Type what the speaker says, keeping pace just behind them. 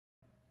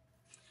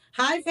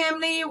Hi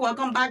family,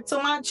 welcome back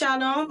to my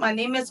channel. My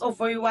name is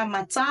Oforiwa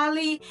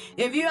Matali.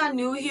 If you are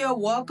new here,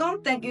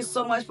 welcome. Thank you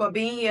so much for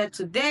being here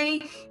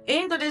today.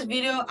 Into this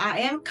video, I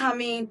am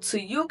coming to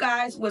you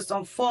guys with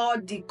some fall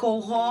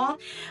decor haul.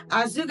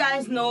 As you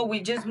guys know,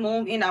 we just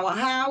moved in our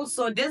house,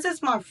 so this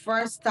is my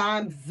first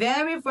time,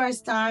 very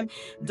first time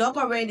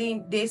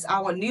decorating this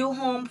our new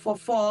home for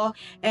fall.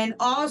 And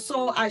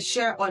also I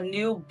share a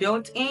new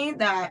built-in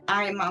that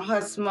I and my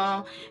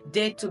husband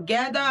did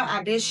together.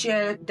 I did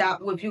share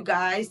that with you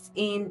guys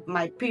in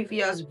my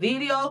previous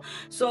video.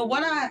 So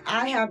what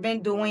I have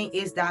been doing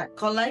is that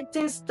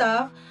collecting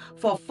stuff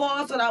for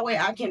fall, so that way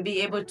I can be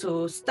able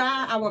to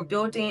style our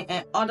building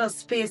and other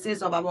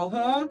spaces of our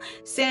home,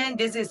 saying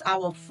this is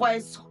our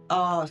first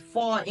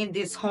fall in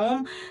this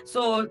home.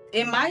 So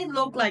it might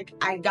look like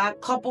I got a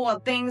couple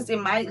of things,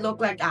 it might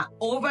look like I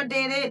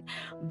overdid it,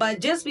 but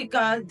just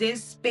because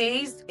this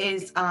space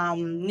is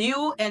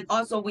new, and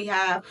also we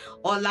have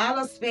a lot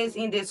of space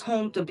in this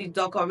home to be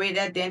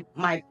decorated than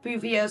my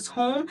previous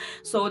home,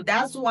 so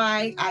that's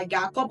why I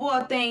got a couple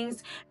of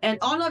things. And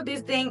all of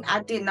these things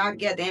I did not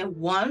get in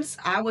once,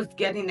 I was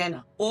getting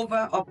them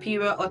over a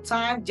period of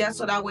time, just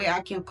so that way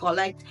I can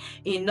collect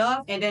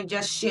enough and then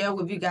just share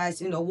with you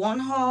guys in the one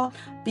haul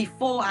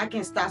before I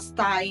can start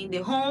styling the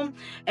home.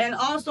 And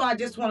also I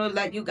just want to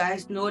let you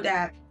guys know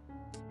that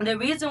the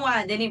reason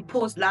why I didn't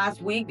post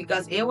last week,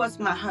 because it was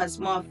my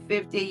husband's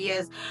 50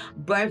 years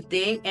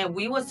birthday and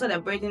we were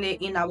celebrating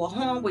it in our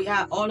home. We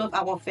had all of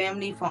our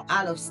family from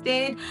out of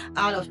state,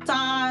 out of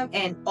town,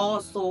 and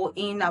also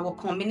in our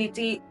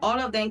community. All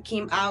of them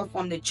came out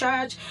from the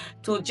church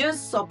to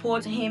just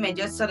support him and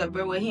just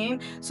celebrate with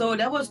him. So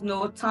there was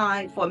no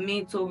time for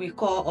me to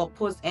record or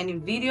post any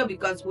video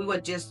because we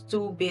were just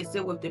too busy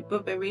with the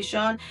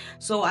preparation.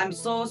 So I'm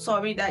so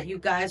sorry that you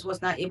guys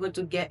was not able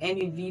to get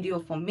any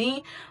video from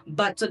me.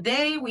 But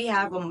today we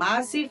have a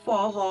massive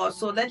fall haul,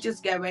 so let's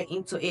just get right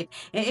into it.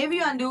 And if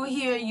you are new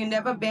here, you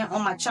never been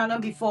on my channel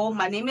before,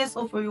 my name is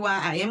Oforiwa.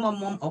 I am a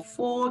mom of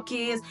 4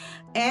 kids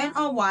and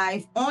a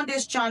wife. On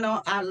this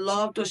channel, I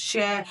love to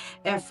share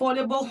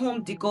affordable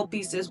home decor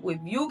pieces with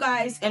you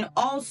guys, and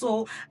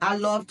also I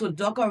love to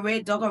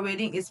decorate.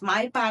 Decorating is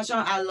my passion.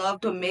 I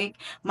love to make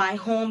my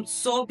home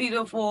so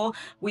beautiful.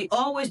 We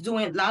always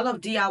doing a lot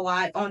of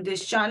DIY on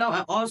this channel,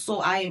 and also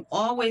I am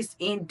always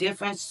in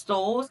different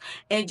stores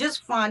and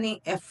just finding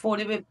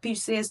affordable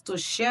pieces to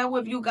share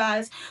with you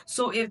guys.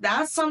 So if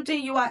that's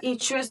something you are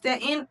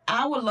interested in,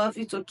 I would love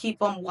you to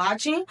keep on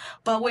watching.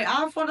 But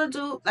without further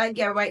ado, let's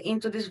get right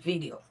into this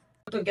video.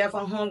 To get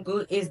from Home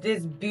Good is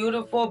this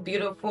beautiful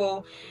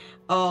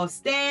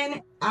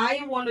stand.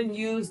 I want to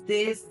use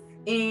this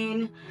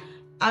in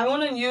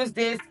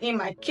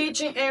my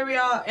kitchen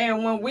area.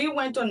 And when we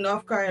went to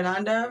North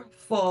Carolina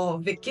for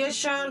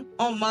vacation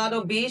on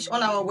Myrtle Beach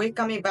on our way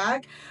coming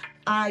back,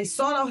 I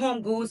saw the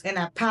Home Goods and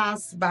I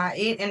passed by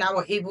it and I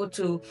was able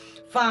to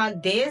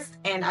find this,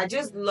 and I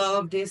just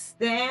love this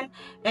stand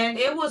and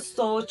it was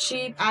so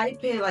cheap. I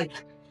paid like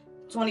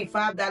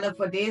 $25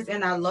 for this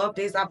and I love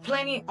this. I'm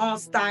planning on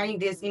styling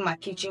this in my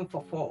kitchen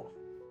for fall.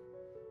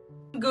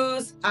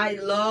 Goods, I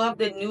love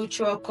the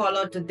neutral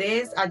color to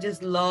this. I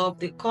just love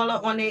the color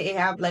on it. It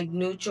have like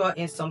neutral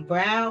and some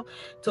brown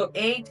to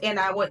 8, and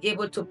I was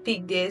able to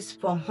pick this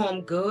from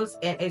Home Goods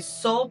and it's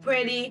so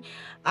pretty.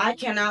 I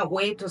cannot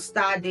wait to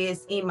start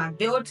this in my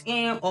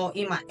built-in or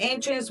in my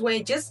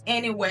entranceway, just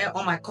anywhere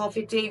on my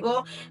coffee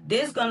table.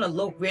 This gonna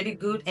look really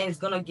good and it's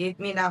gonna give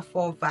me that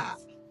fall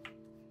vibe.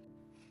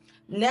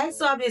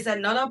 Next up is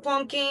another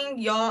pumpkin.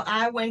 Y'all,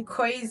 I went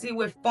crazy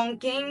with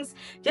pumpkins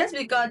just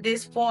because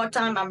this fall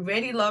time I'm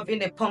really loving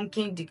the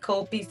pumpkin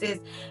decor pieces,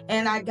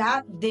 and I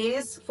got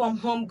this from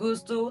Home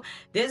Goods too.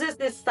 This is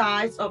the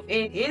size of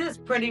it. It is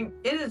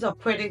a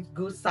pretty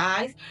good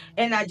size,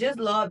 and I just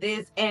love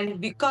this. And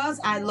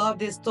because I love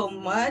this so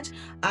much,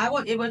 I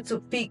was able to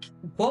pick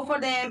both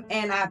of them,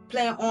 and I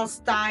plan on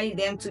styling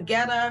them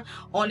together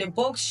on the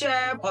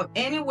bookshelf or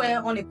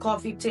anywhere on the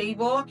coffee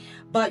table.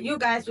 But you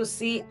guys will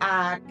see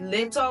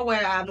later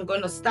where I'm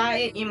going to style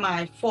it in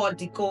my fall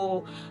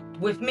decor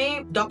with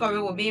me,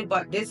 decorate with me.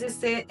 But this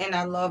is it and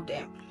I love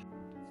them.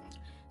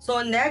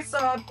 So next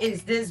up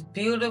is this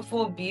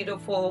beautiful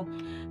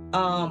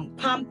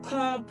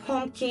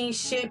pumpkin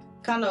shape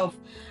kind of,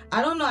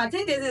 I don't know, I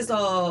think this is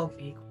a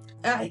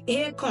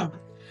acorn.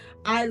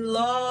 I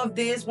love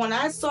this. When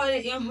I saw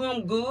it in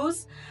Home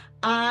Goods,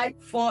 I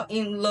fall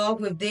in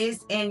love with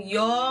this, and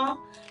y'all,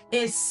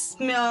 it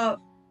smells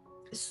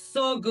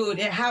so good.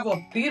 It have a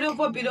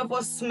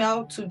beautiful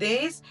smell to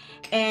this,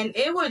 and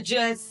it was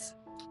just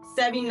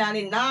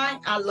 $7.99.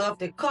 I love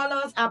the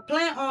colors. I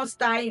plan on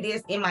styling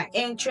this in my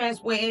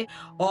entranceway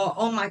or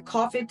on my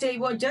coffee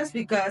table just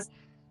because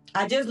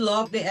I just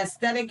love the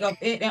aesthetic of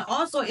it. And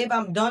also, if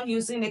I'm done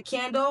using the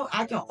candle,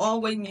 I can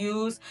always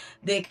use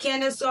the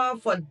canister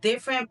for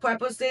different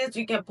purposes.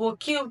 You can put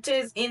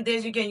Q-tips in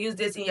this. You can use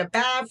this in your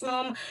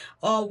bathroom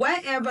or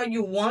wherever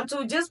you want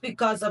to, just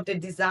because of the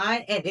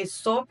design. And it's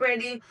so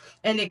pretty.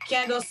 And the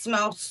candle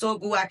smells so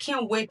good. I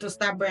can't wait to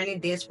start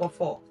burning this for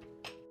fall.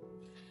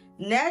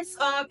 Next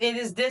up, it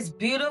is this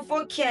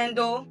beautiful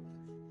candle.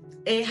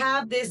 It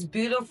have this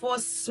beautiful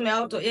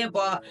smell to it,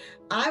 but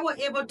I was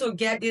able to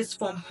get this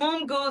from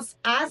Home Goods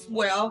as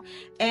well,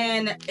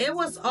 and it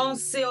was on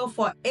sale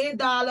for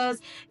 $8.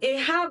 It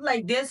have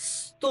like this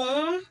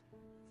stone,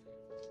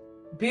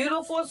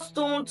 beautiful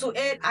stone to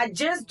it. I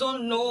just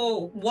don't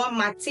know what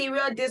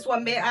material this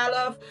one made out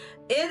of.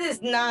 It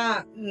is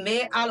not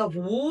made out of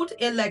wood.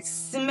 It like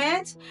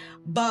cement,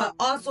 but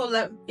also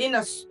like in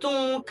a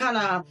stone kind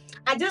of.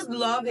 I just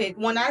love it.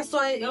 When I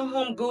saw it in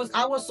Home Goods,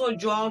 I was so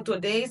drawn to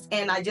this,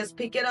 and I just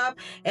picked it up.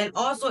 And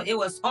also it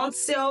was on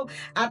sale.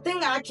 I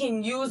think I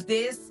can use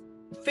this,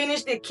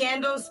 finish the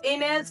candles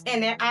in it,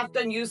 and then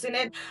after using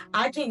it,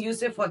 I can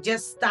use it for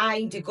just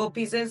styling decor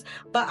pieces.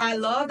 But I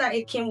love that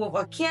it came with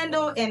a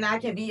candle, and I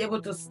can be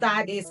able to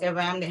style this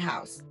around the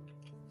house.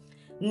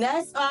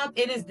 Next up,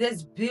 it is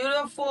this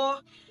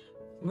beautiful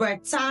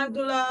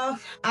rectangular,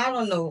 I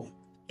don't know,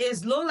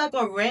 it look like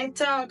a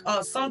renter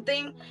or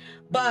something,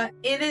 but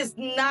it is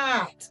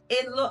not.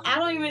 It look, I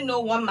don't even know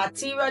what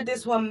material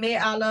this one made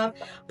out of,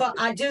 but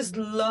I just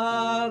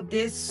love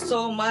this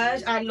so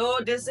much. I know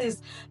this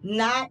is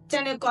not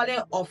technically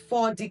a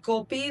fall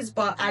decor piece,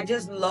 but I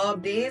just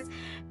love this.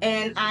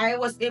 And I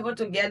was able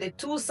to get the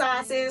two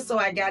sizes, so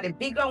I got the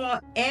bigger one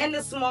and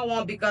the small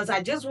one because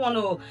I just want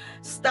to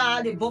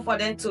style the both of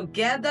them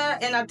together.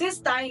 And I think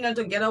styling them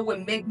together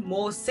would make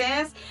more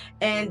sense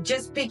and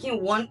just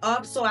picking one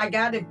up. So I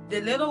got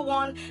the little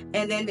one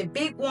and then the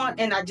big one,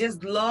 and I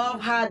just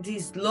love how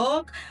these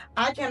look.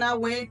 I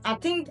cannot wait. I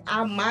think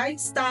I might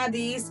style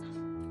these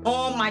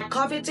on my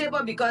coffee table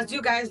because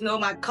you guys know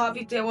my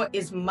coffee table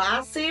is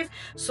massive.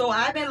 So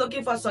I've been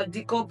looking for some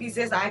decor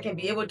pieces I can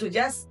be able to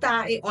just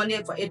start it on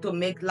it for it to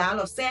make a lot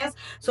of sense.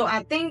 So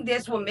I think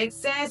this will make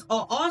sense.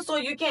 Or also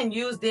you can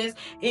use this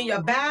in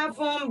your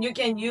bathroom. You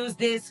can use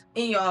this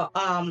in your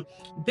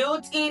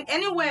built-in,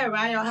 anywhere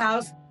around your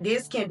house.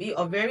 This can be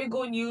a very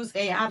good use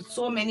and have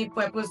so many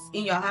purpose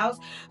in your house.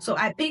 So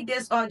I picked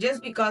this up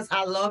just because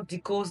I love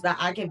decors that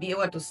I can be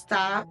able to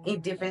style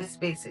in different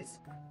spaces.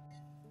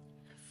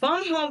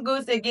 From Home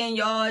Goods again,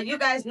 y'all. You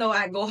guys know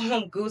I go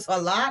Home Goods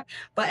a lot,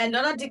 but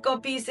another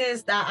decor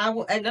pieces that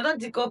another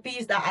decor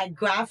piece that I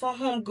grabbed from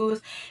Home Goods.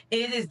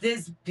 It is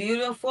this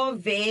beautiful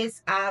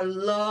vase. I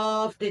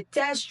love the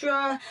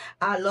texture.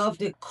 I love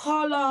the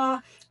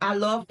color. I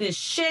love the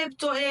shape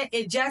to it.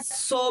 It's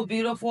just so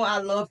beautiful. I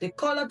love the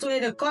color to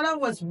it. The color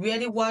was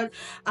really what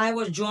I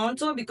was drawn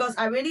to because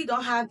I really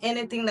don't have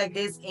anything like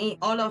this in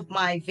all of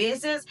my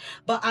vases,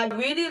 but I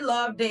really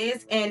love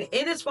this, and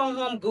it is from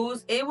Home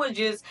Goods. It was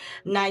just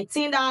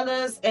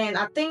 $19, and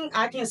I think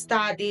I can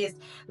start this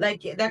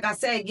like I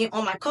said again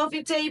on my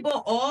coffee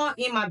table or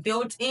in my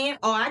built-in,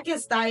 or I can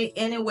start it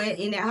anywhere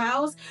in the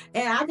house,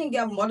 and I can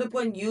get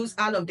multiple use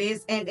out of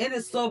this. And it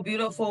is so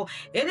beautiful.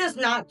 It is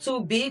not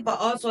too big, but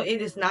also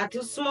it is not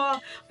too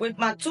small. With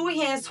my two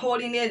hands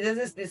holding it, this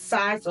is the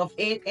size of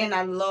it, and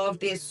I love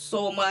this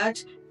so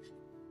much.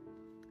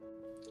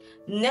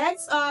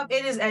 Next up,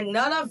 it is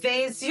another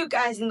vase. You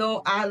guys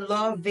know I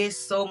love this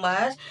so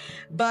much,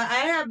 but I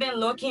have been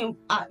looking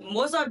at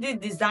most of the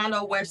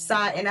designer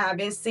website, and I've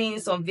been seeing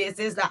some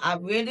vases that I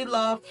really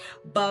love,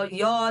 but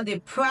y'all, the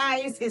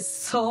price is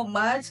so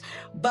much.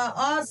 But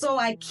also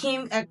I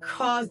came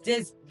across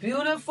this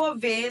beautiful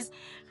vase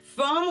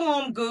from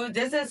Home Goods.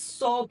 This is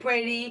so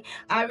pretty.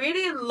 I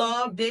really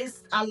love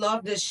this. I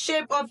love the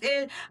shape of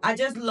it. I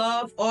just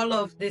love all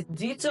of the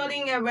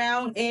detailing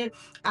around it.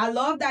 I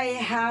love that it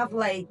have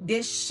like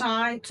this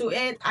shine to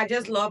it. I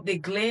just love the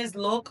glazed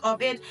look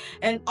of it.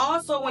 And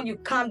also when you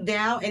come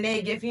down and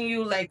then giving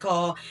you like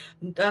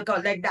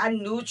that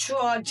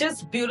neutral,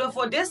 just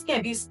beautiful. This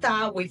can be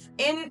styled with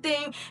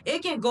anything.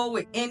 It can go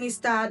with any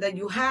style that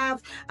you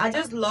have. I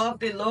just love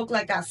the look.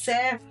 Like I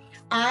said,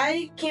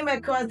 I came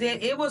across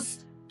it. It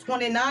was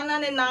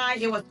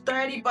 $29.99. It was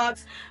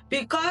 $30.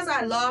 Because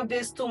I love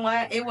this too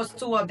much, it was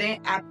two of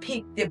them. I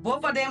picked the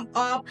both of them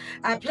up.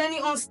 I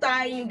planning on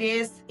styling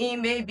this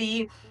in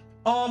maybe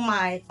on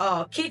my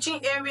kitchen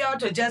area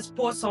to just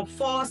put some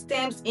fall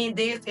stamps in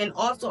this, and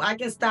also I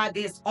can start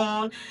this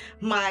on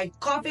my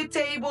coffee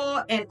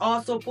table and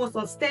also put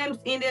some stamps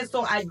in it.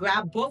 So I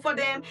grabbed both of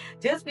them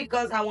just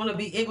because I want to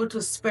be able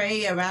to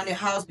spray around the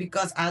house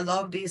because I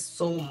love this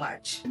so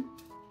much.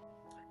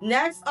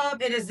 Next up,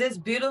 it is this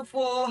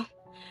beautiful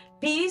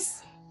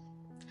piece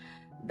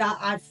that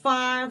I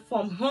find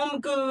from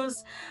Home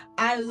Goods.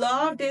 I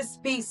love this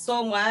piece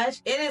so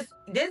much. This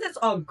is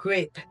a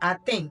grape. I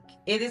think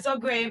it is a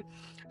grape.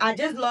 I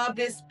just love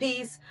this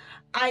piece.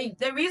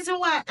 The reason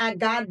why I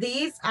got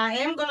this, I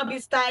am gonna be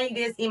styling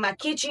this in my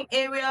kitchen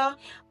area,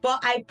 but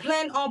I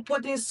plan on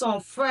putting some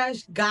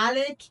fresh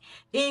garlic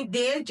in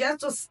there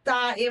just to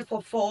style it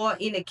for fall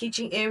in the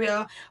kitchen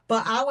area.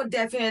 But I would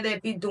definitely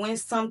be doing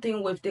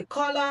something with the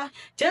color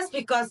just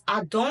because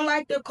I don't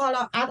like the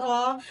color at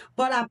all.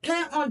 But I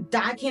plan on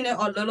darkening it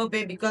a little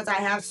bit because I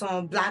have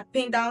some black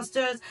paint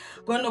downstairs.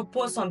 Going to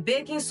put some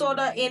baking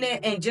soda in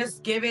it and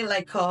just give it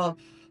like a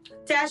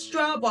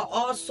texture, but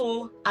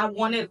also I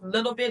want it a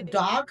little bit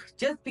dark,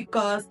 just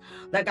because,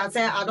 like I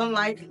said, I don't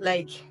like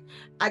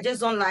I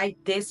just don't like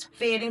this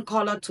fading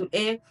color to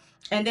it.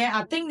 And then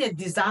I think the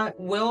design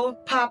will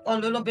pop a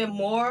little bit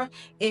more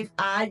if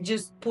I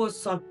just put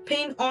some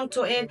paint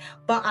onto it.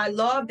 But I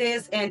love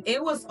this, and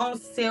it was on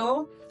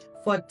sale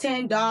for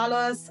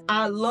 $10.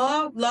 I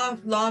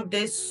love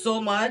this so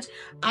much.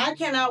 I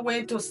cannot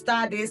wait to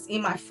start this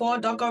in my fall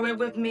decorate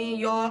with me,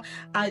 y'all.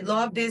 I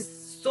love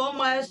this so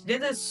much.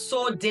 This is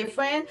so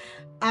different.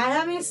 I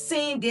haven't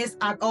seen this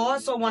at all.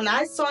 So when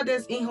I saw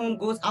this in Home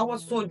Goods, I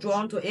was so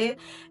drawn to it.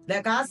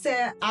 Like I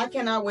said, I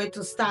cannot wait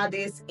to start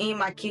this in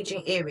my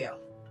kitchen area.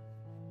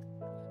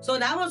 So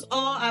that was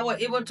all I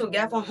was able to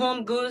get from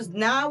Home Goods.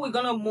 Now we're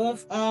gonna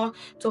move on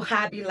to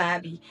Hobby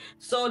Lobby.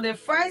 So the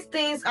first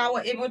things I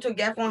was able to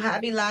get from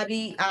Hobby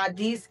Lobby are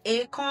these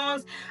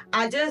acorns.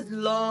 I just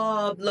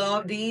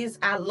love these.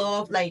 I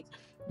love like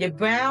the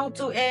brown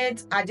to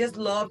it. I just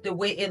love the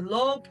way it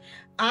look.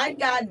 I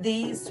got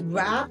these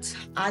wrapped.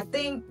 I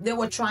think they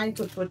were trying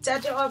to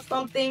protect it or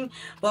something,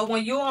 but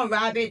when you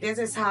unwrap it, this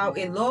is how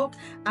it look.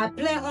 I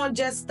plan on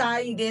just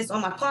styling this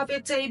on my coffee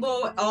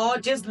table, or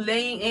just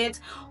laying it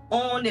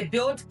on the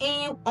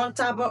built-in on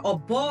top of a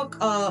book,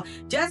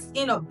 just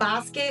in a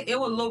basket. It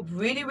will look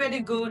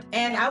really good.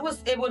 And I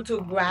was able to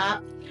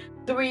grab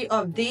 3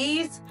 of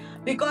these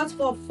because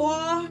for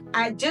fall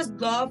I just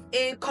love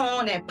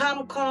acorn and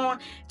palm corn,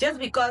 just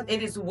because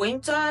it is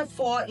winter,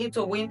 fall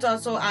into winter.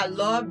 So I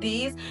love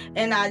these,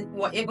 and I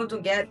was able to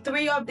get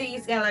 3 of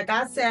these. And like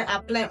I said, I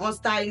plan on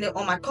styling it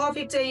on my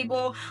coffee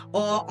table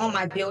or on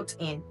my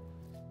built-in.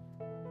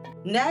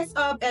 Next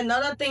up,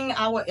 another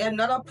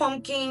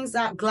pumpkins,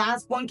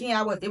 glass pumpkin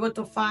I was able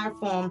to find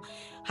from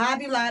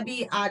Hobby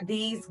Lobby are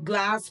these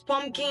glass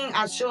pumpkin.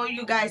 I'm sure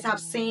you guys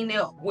have seen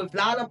it with a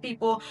lot of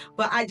people,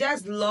 but I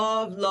just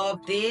love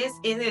this.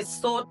 It is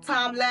so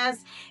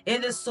timeless.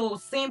 It is so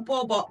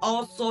simple, but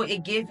also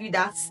it gives you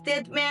that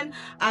statement.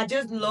 I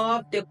just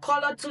love the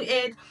color to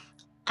it.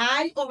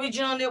 I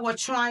originally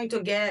was trying to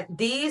get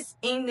these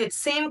in the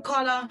same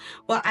color,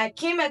 but I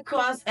came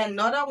across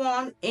another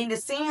one in the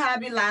same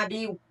Hobby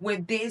Lobby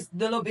with this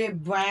little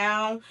bit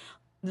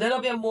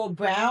more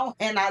brown,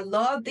 and I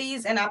love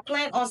these, and I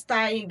plan on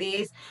styling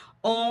these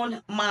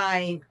on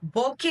my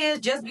bookcase,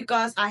 just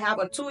because I have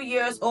a 2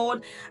 years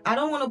old. I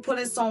don't want to put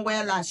it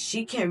somewhere like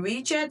she can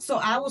reach it, so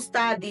I will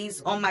style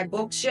these on my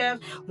bookshelf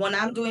when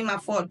I'm doing my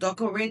fall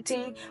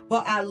decorating.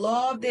 But I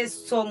love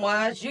this so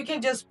much. You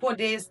can just put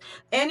this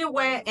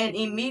anywhere, and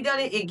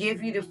immediately it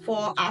gives you the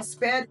fall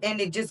aspect,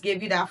 and it just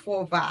gives you that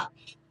fall vibe.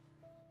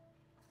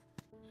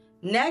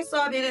 Next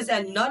up, it is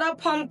another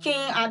pumpkin.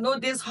 I know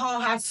this haul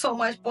has so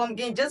much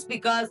pumpkin, just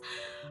because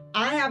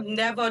I have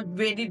never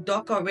really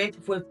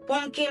decorated with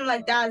pumpkin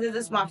like that. This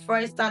is my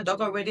first time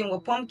decorating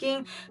with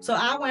pumpkin. So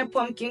I went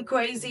pumpkin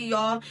crazy,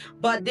 y'all.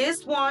 But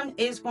this one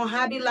is from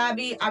Hobby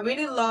Lobby. I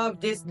really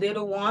love this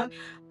little one.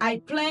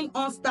 I plan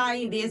on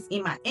styling this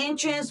in my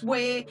entrance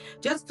way,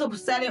 just to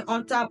set it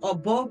on top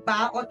of both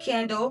bar or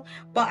candle.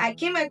 But I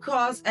came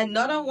across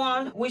another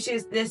one, which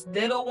is this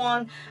little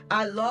one.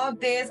 I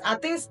love this. I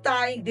think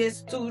styling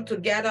this two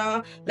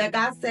together, like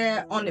I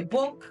said, on the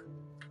book,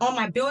 on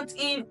my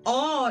built-in,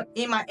 or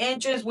in my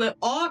entrance with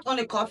art on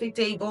the coffee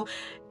table,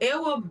 it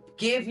will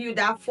give you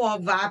that fall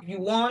vibe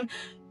you want.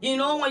 You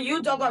know, when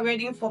you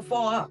decorating for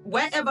fall,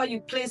 wherever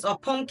you place a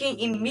pumpkin,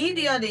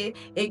 immediately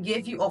it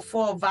gives you a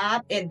fall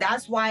vibe, and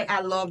that's why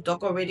I love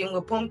decorating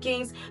with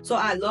pumpkins. So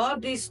I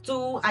love these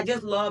two. I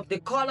just love the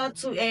color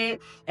to it,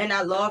 and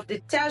I love the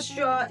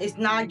texture. It's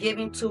not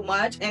giving too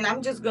much, and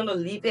I'm just gonna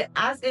leave it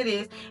as it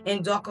is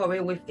and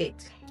decorate with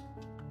it.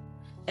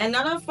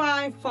 Another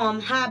find from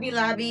Hobby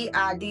Lobby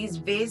are these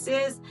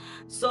vases.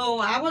 So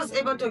I was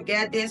able to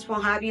get this from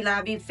Hobby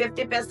Lobby,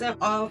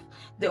 50% off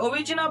the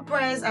original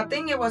price. I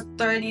think it was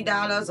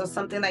 $30 or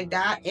something like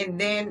that, and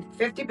then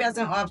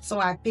 50% off, so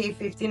I paid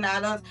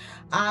 $15.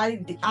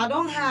 I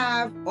don't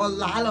have a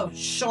lot of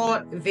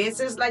short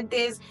vases like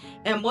this,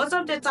 and most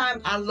of the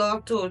time I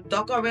love to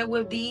decorate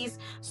with these.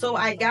 So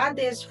I got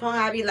this from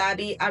Hobby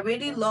Lobby. I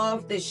really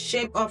love the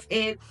shape of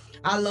it.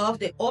 I love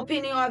the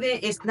opening of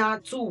it. It's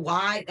not too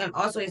wide, and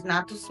also it's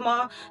not too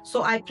small.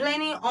 So I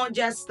planning on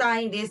just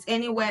styling this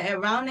anywhere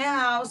around the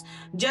house.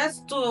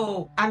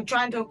 I'm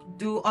trying to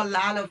do a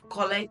lot of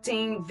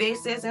collecting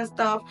vases and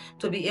stuff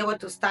to be able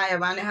to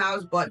style around the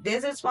house. But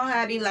this is from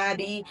Hobby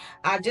Lobby.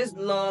 I just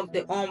love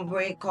the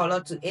ombre color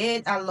to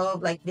it. I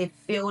love like the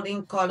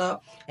fielding color.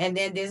 And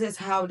then this is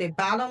how the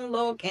bottom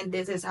look, and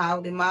this is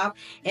how the mouth.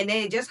 And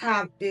then it just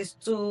have these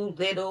two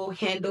little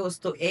handles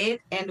to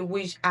it, and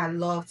which I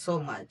love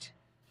so much.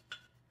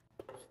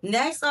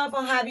 Next up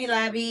on Hobby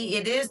Lobby,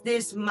 it is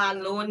this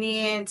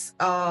Malonian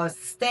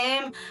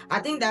stem. I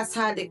think that's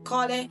how they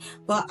call it.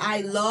 But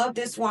I love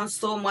this one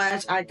so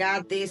much. I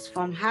got this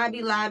from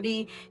Hobby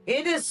Lobby.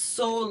 It is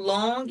so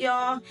long,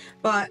 y'all.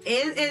 But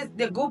it is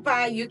the good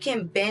part. You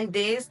can bend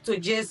this to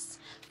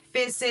just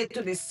fix it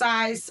to the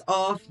size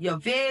of your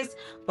vase.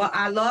 But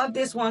I love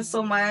this one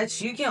so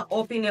much. You can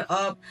open it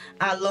up.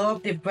 I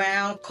love the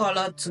brown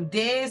color to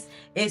this.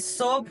 It's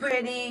so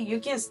pretty. You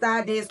can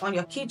start this on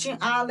your kitchen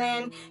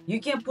island. You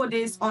can put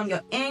this on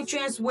your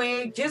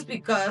entranceway just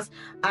because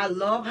I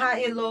love how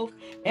it looks.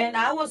 And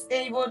I was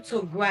able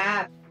to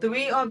grab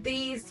 3 of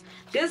these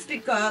just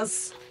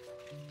because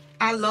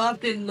I love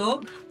the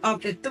look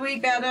of the 3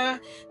 better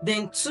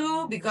than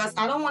 2 because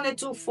I don't want it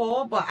too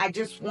full, but I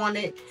just want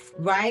it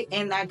right.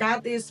 And I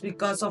got this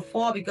because of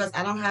 4 because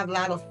I don't have a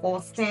lot of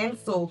 4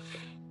 stems. So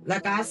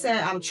like I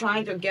said, I'm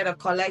trying to get a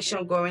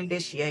collection going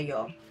this year,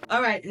 y'all.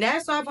 All right,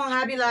 next up on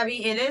Hobby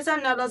Lobby, it is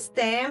another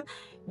stem.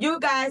 You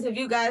guys, if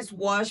you guys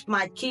watch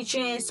my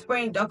kitchen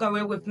spring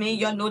decorate with me,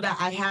 you'll know that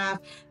I have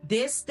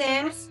these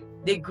stems,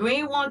 the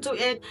green one to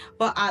it,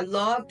 but I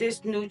love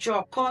this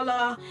neutral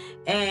color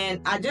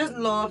and I just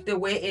love the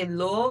way it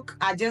look.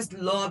 I just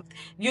love,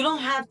 you don't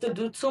have to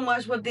do too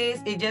much with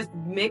this. It just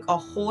make a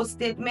whole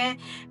statement.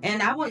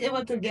 And I was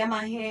able to get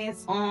my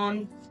hands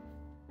on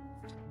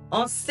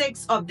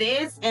 6 of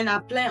this, and I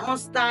plan on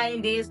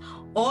styling this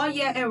all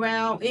year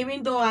around,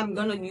 even though I'm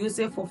gonna use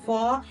it for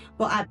fall,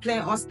 but I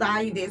plan on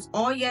styling this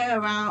all year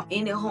around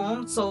in the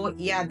home. So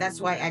yeah, that's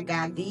why I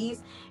got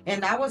these,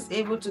 and I was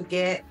able to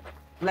get,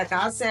 like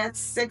I said,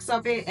 6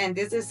 of it, and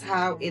this is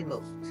how it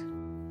looked.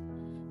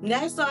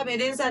 Next up, it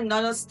is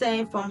another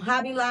stain from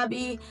Hobby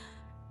Lobby.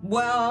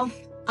 Well,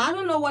 I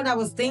don't know what I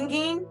was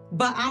thinking,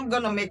 but I'm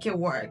gonna make it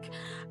work.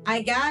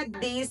 I got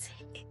these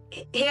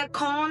hair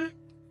cone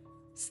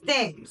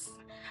stems.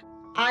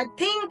 I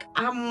think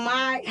I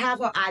might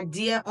have an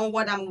idea on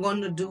what I'm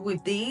going to do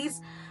with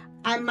these.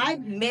 I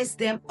might mix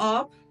them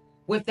up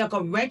with like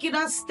a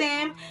regular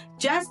stem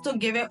just to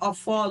give it a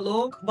fall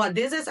look. But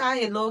this is how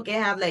it look. It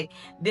have like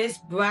this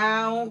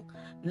brown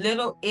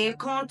little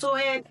acorn to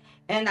it.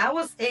 And I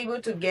was able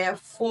to get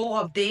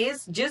 4 of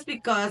these just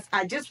because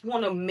I just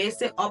want to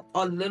mix it up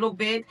a little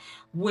bit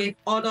with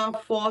other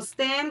fall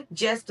stem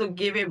just to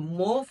give it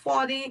more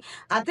 40.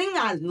 I think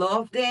I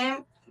love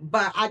them,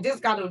 but I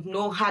just gotta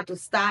know how to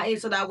style it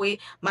so that way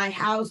my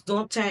house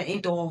don't turn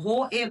into a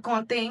whole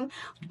acorn thing.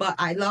 But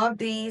I love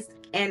these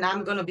and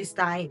I'm gonna be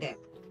styling them.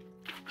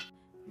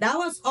 That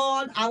was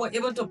all I was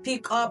able to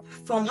pick up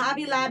from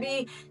Hobby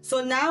Lobby.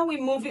 So now we're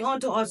moving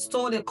on to a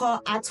store they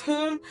call At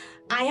Home.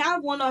 I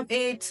have one of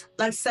it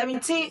like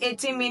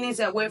 17-18 minutes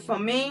away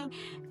from me.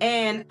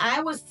 And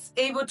I was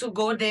able to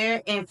go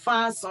there and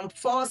find some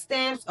fall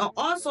stamps. And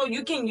also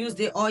you can use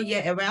it all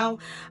year around.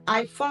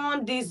 I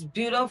found these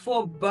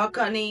beautiful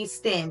balcony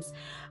stamps.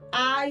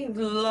 I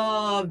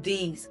love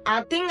these.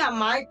 I think I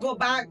might go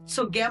back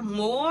to get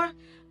more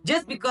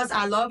just because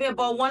I love it.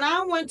 But when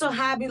I went to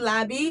Hobby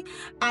Lobby,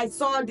 I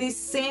saw this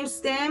same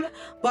stem,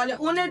 but the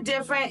only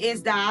difference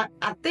is that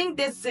I think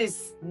this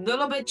is a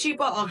little bit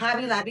cheaper, or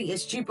Hobby Lobby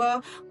is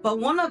cheaper, but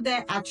one of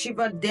them are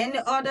cheaper than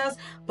the others.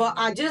 But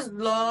I just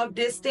love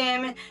this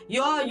stem.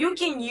 Y'all, you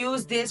can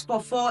use this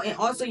for fall, and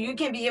also you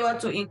can be able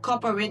to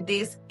incorporate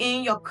this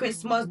in your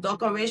Christmas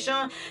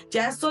decoration.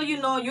 Just so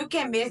you know, you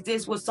can mix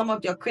this with some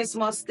of your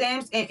Christmas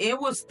stems, and it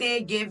will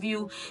still give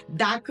you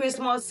that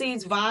Christmas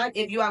seeds vibe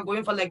if you are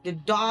going for like the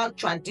dark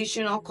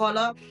traditional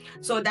color.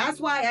 So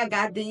that's why I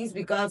got these,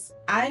 because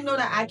I know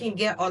that I can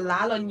get a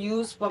lot of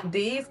use from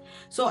these.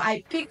 So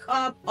I pick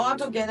up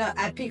altogether,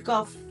 I pick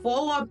up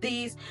 4 of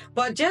these,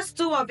 but just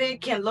 2 of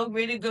it can look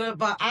really good.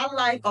 But I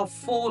like a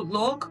full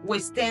look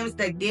with stems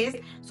like this.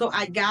 So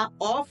I got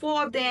all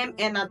 4 of them,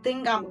 and I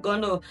think I'm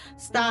gonna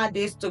style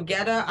this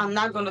together. I'm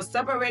not gonna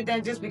separate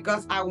them just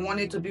because I want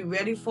it to be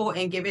ready for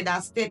and give it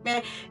that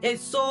statement.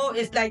 It's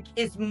like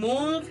it's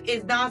moved,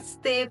 it's not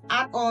stiff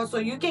at all. So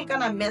you can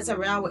kind of mess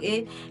around with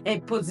it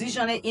and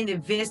position it in the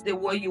vase the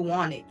way you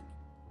want it.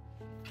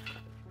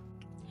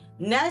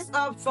 Next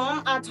up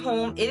from At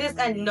Home, it is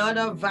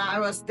another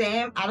viral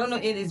stamp. I don't know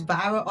if it is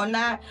viral or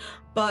not,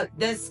 but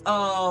this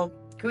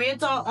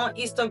creator on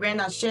Instagram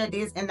that shared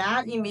this, and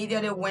I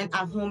immediately went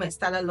at home and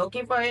started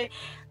looking for it.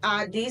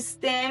 These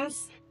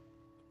stamps,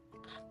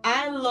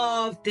 I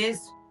love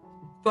this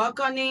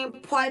balcony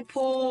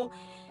purple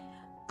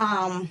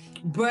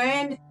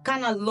brand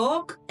kind of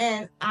look,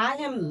 and I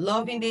am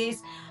loving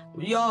this.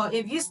 Yo,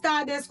 if you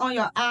start this on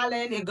your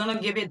island, you're gonna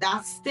give it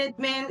that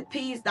statement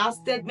piece, that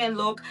statement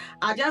look.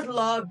 I just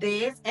love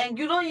this, and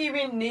you don't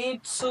even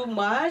need too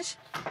much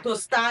to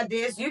start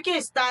this. You can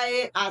start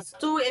it as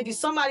 2 if you're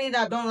somebody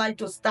that don't like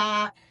to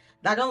start,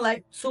 that don't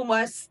like too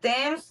much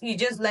stems, you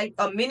just like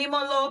a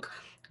minimal look.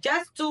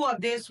 Just 2 of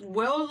this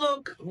will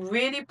look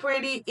really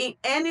pretty in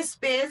any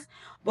space.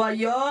 But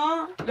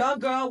your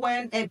girl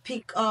went and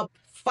picked up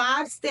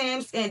 5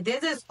 stems, and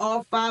this is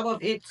all 5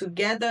 of it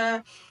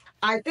together.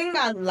 I think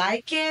I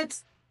like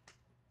it.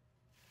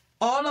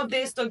 all of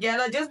this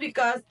together just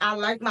because I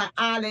like my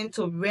island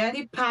to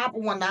really pop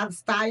when I'm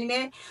styling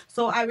it.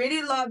 So I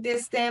really love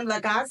this stem.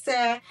 Like I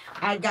said,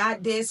 I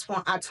got this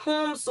from at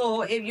home.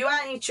 So if you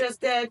are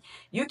interested,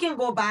 you can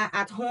go buy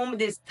at home.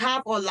 This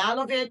top a lot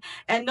of it.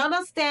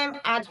 Another stem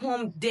at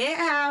home they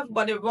have,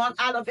 but they run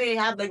out of it. They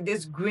have like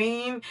this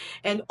green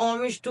and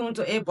orange tone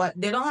to it, but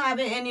they don't have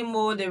it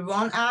anymore. They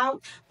run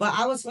out. But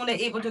I was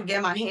only able to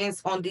get my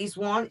hands on this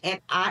one, and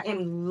I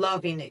am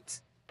loving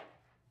it.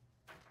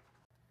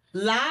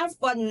 Last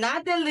but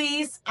not the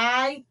least,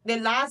 the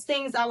last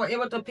things I was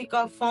able to pick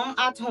up from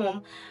at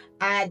home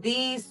are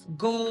these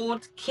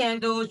gold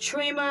candle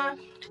trimmer.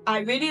 I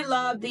really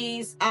love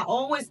these. I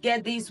always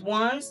get these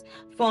ones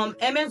from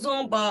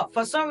Amazon, but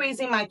for some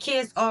reason my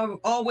kids are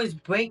always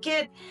break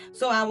it.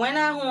 So I went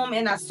at home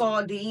and I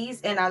saw these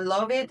and I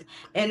love it.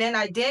 And then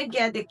I did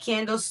get the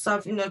candle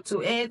softener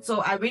to it.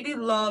 So I really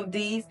love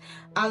these.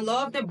 I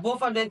love the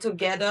both of them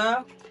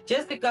together.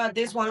 Just because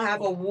this one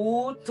have a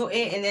wood to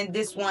it and then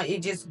this one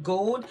is just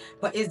gold,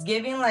 but it's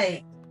giving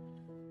like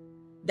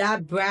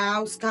that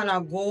browns kind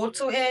of gold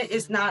to it.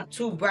 It's not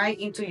too bright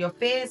into your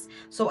face.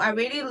 So I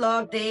really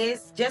love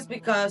this just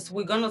because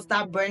we're gonna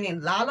start burning a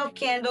lot of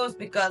candles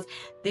because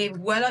the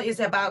weather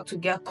is about to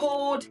get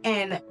cold,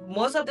 and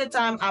most of the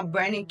time I'm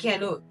burning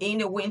candle in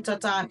the winter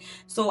time.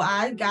 So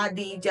I got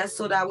these just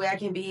so that way I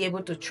can be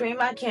able to trim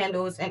my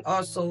candles and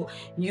also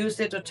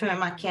use it to turn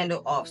my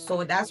candle off.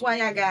 So that's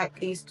why I got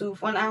these two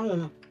for at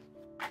home.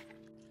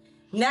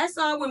 Next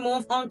up, we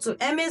move on to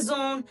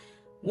Amazon.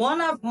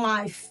 One of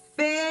my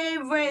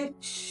favorite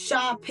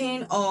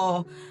shopping,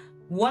 or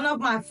one of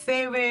my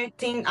favorite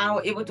things I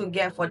was able to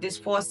get for this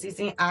fall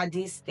season are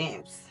these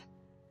stamps.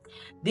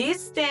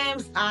 These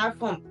stamps are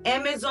from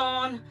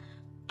Amazon.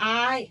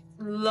 I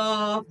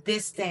love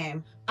this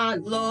stamp. I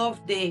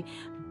love the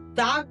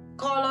dark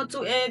color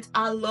to it.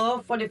 I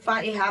love for the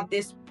fact it have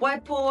this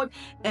purple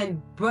and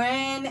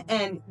brand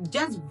and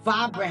just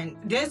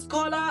vibrant. This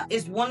color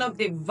is one of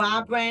the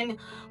vibrant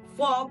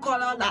fall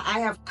color that I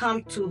have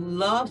come to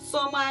love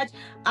so much.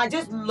 I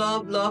just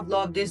love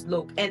this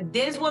look. And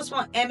this was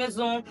from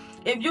Amazon.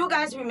 If you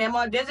guys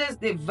remember, this is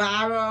the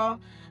viral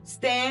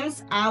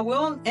stamps. I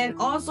will, and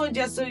also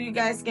just so you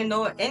guys can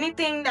know,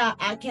 anything that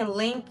I can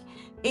link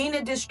in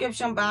the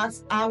description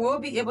box, I will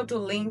be able to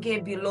link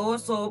it below.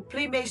 So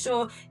please make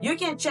sure you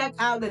can check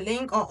out the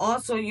link, or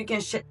also you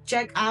can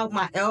check out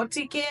my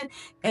LT kit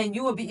and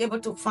you will be able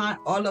to find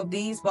all of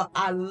these. But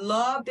I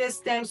love this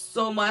stamp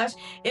so much.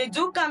 It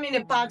do come in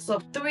the packs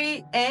of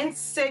 3 and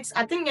 6,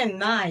 I think, and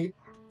 9,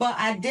 but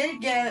I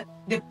did get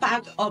the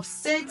pack of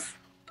 6,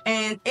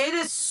 and it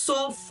is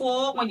so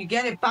full when you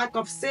get a pack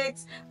of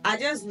 6. I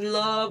just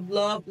love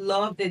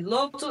the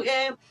look to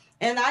it.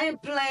 And I am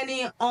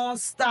planning on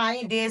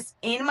styling this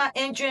in my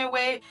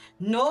entranceway.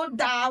 No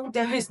doubt,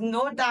 there is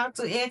no doubt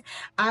to it.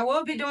 I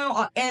will be doing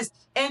an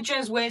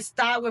entranceway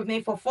style with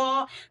me for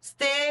fall.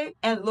 Stay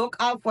and look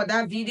out for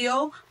that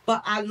video.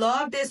 But I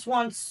love this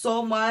one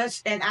so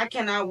much, and I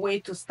cannot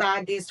wait to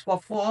start this for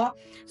fall.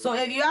 So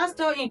if you are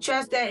still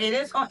interested, it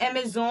is on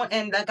Amazon,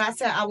 and like I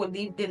said, I will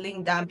leave the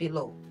link down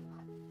below.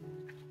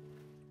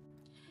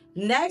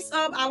 Next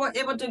up, I was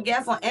able to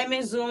get from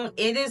Amazon.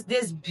 It is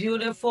this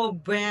beautiful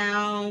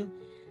brown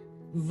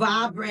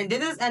vibrant.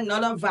 This is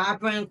another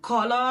vibrant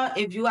color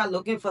if you are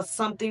looking for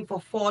something for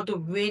fall to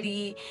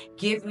really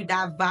give you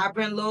that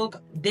vibrant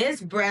look.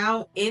 This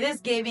brown, it is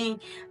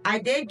giving. I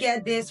did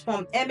get this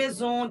from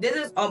Amazon.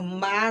 This is a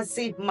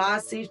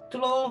massive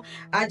throw.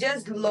 I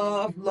just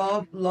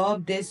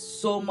love this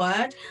so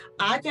much.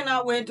 I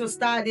cannot wait to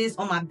start this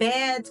on my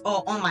bed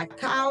or on my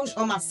couch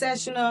or my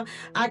sectional.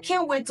 I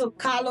can't wait to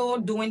cuddle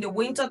during the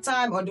winter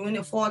time or during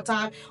the fall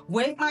time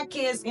with my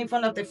kids in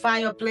front of the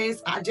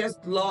fireplace. I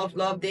just love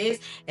this.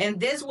 And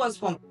this was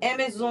from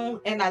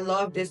Amazon, and I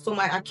love this so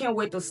much. I can't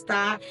wait to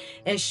start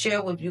and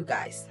share with you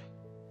guys.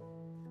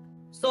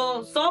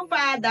 So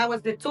far, that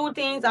was the two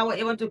things I was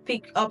able to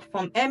pick up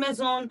from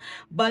Amazon.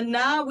 But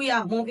now we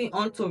are moving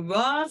on to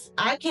Ross.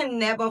 I can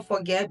never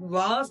forget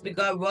Ross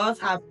because Ross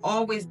have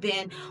always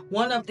been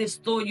one of the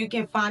stores you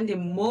can find the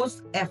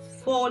most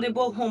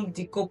affordable home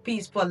decor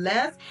piece for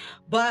less.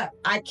 But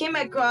I came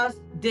across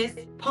this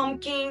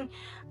pumpkin.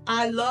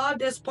 I love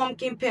this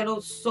pumpkin petal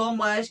so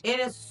much.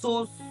 It is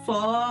so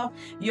soft,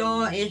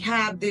 y'all. It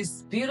have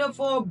this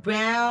beautiful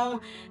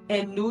brown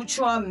and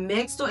neutral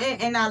mix to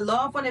it, and I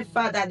love for the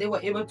fact that they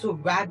were able to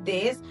wrap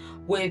this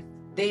with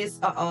this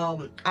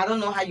I don't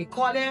know how you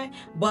call it,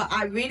 but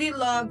I really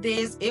love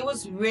this. It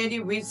was really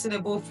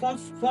reasonable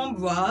from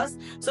Ross.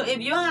 So if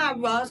you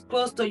have Ross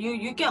close to you,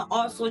 you can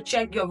also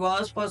check your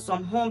Ross for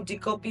some home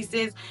decor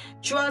pieces.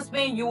 Trust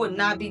me, you will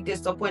not be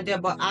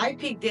disappointed. But I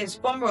picked this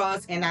from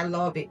Ross and I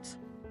love it.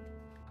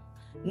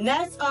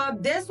 Next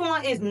up, this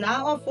one is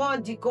not a fall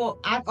decor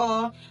at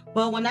all,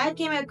 but when I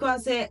came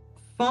across it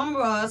from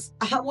Ross.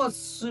 I was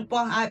super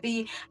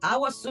happy. I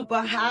was super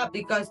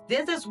happy because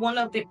this is one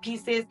of the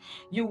pieces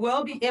you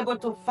will be able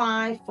to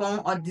find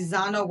from a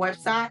designer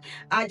website.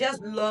 I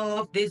just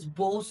love this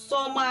bowl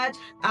so much.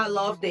 I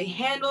love the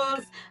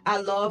handles. I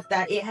love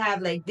that it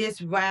have like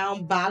this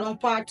round bottom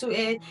part to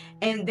it,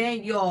 and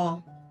then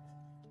your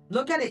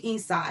look at the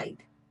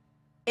inside.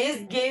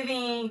 It's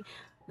giving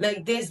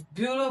like this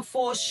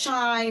beautiful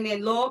shine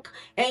and look,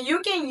 and you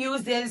can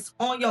use this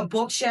on your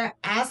bookshelf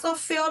as a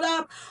filled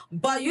up,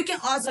 but you can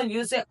also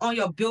use it on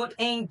your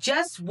built-in,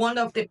 just one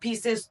of the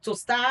pieces to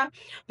start.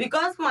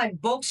 Because my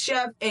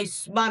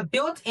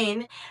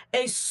built-in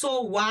is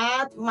so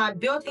wide. My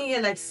built-in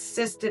is like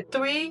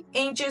 63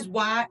 inches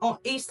wide on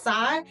each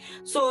side.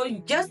 So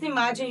just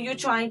imagine you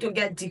trying to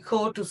get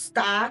decor to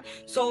start.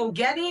 So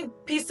getting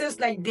pieces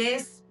like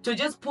this to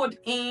just put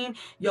in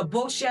your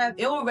bookshelf,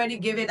 it already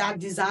give it that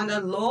designer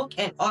look,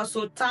 and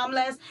also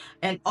timeless,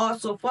 and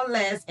also for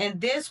less.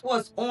 And this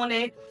was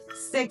only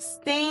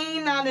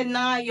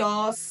 $16.99,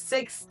 y'all.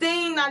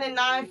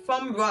 $16.99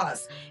 from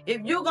Ross.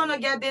 If you're gonna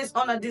get this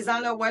on a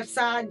designer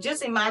website,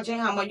 just imagine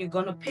how much you're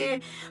gonna pay.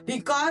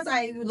 Because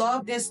I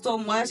love this so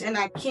much and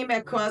I came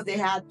across they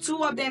had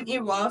two of them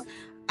in Ross,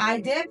 I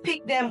did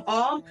pick them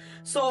up.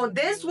 So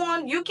this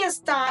one, you can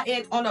start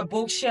it on a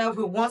bookshelf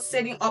with one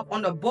sitting up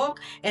on the book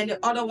and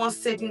the other one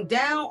sitting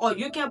down, or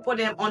you can put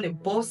them on the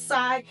both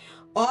side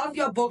of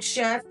your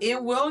bookshelf.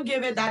 It will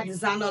give it that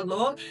designer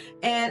look.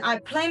 And I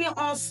plan it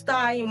on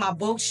styling my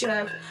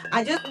bookshelf.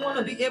 I just want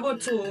to be able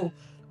to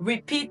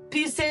repeat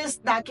pieces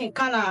that can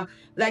kind of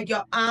like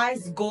your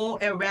eyes go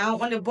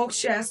around on the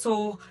bookshelf.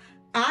 So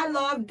I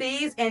love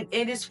these, and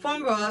it is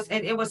from Ross,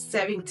 and it was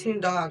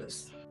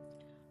 $17.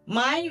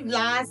 My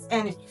last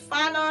and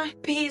final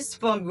piece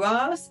from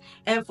Ross,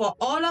 and for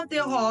all of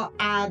the haul,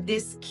 are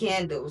these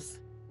candles.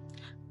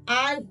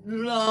 I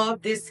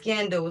love these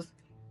candles.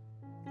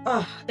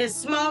 Oh, it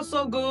smells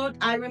so good.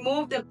 I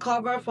removed the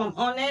cover from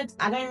on it.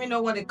 I don't even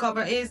know what the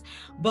cover is,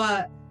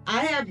 but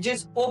I have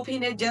just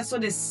opened it just so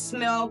the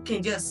smell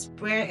can just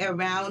spread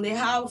around the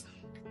house.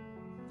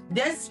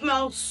 This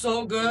smells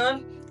so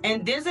good,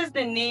 and this is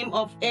the name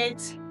of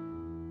it.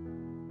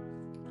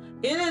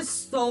 It is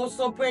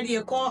so pretty.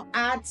 It's called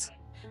Art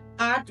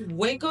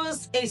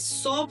Wiggles. Is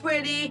so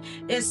pretty.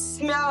 It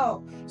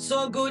smells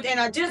so good,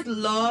 and I just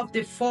love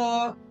the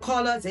four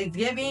colors it's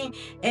giving.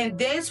 And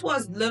this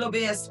was a little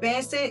bit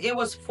expensive. It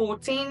was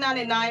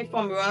 $14.99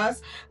 from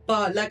Ross,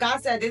 but like I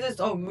said, this is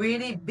a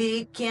really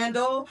big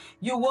candle.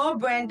 You will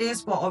burn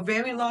this for a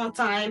very long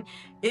time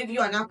if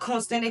you are not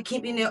constantly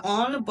keeping it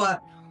on,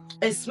 but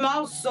it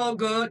smells so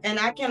good, and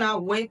I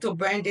cannot wait to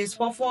burn this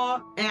for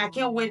fall. And I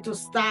can't wait to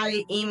start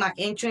it in my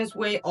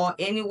entranceway or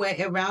anywhere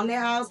around the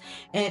house.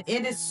 And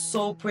it is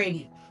so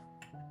pretty.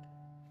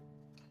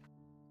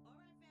 All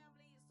right,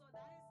 family. So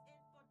that is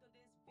it for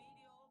today's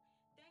video.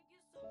 Thank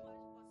you so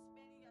much for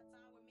spending your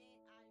time with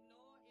me. I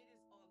know it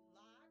is a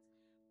lot,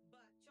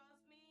 but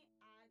trust me,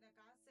 like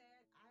I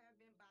said, I have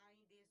been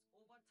buying this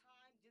over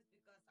time just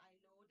because I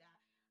know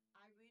that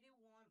I really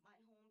want my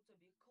home to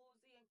be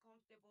cozy and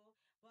comfortable.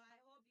 But I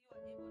hope you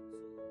are able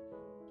to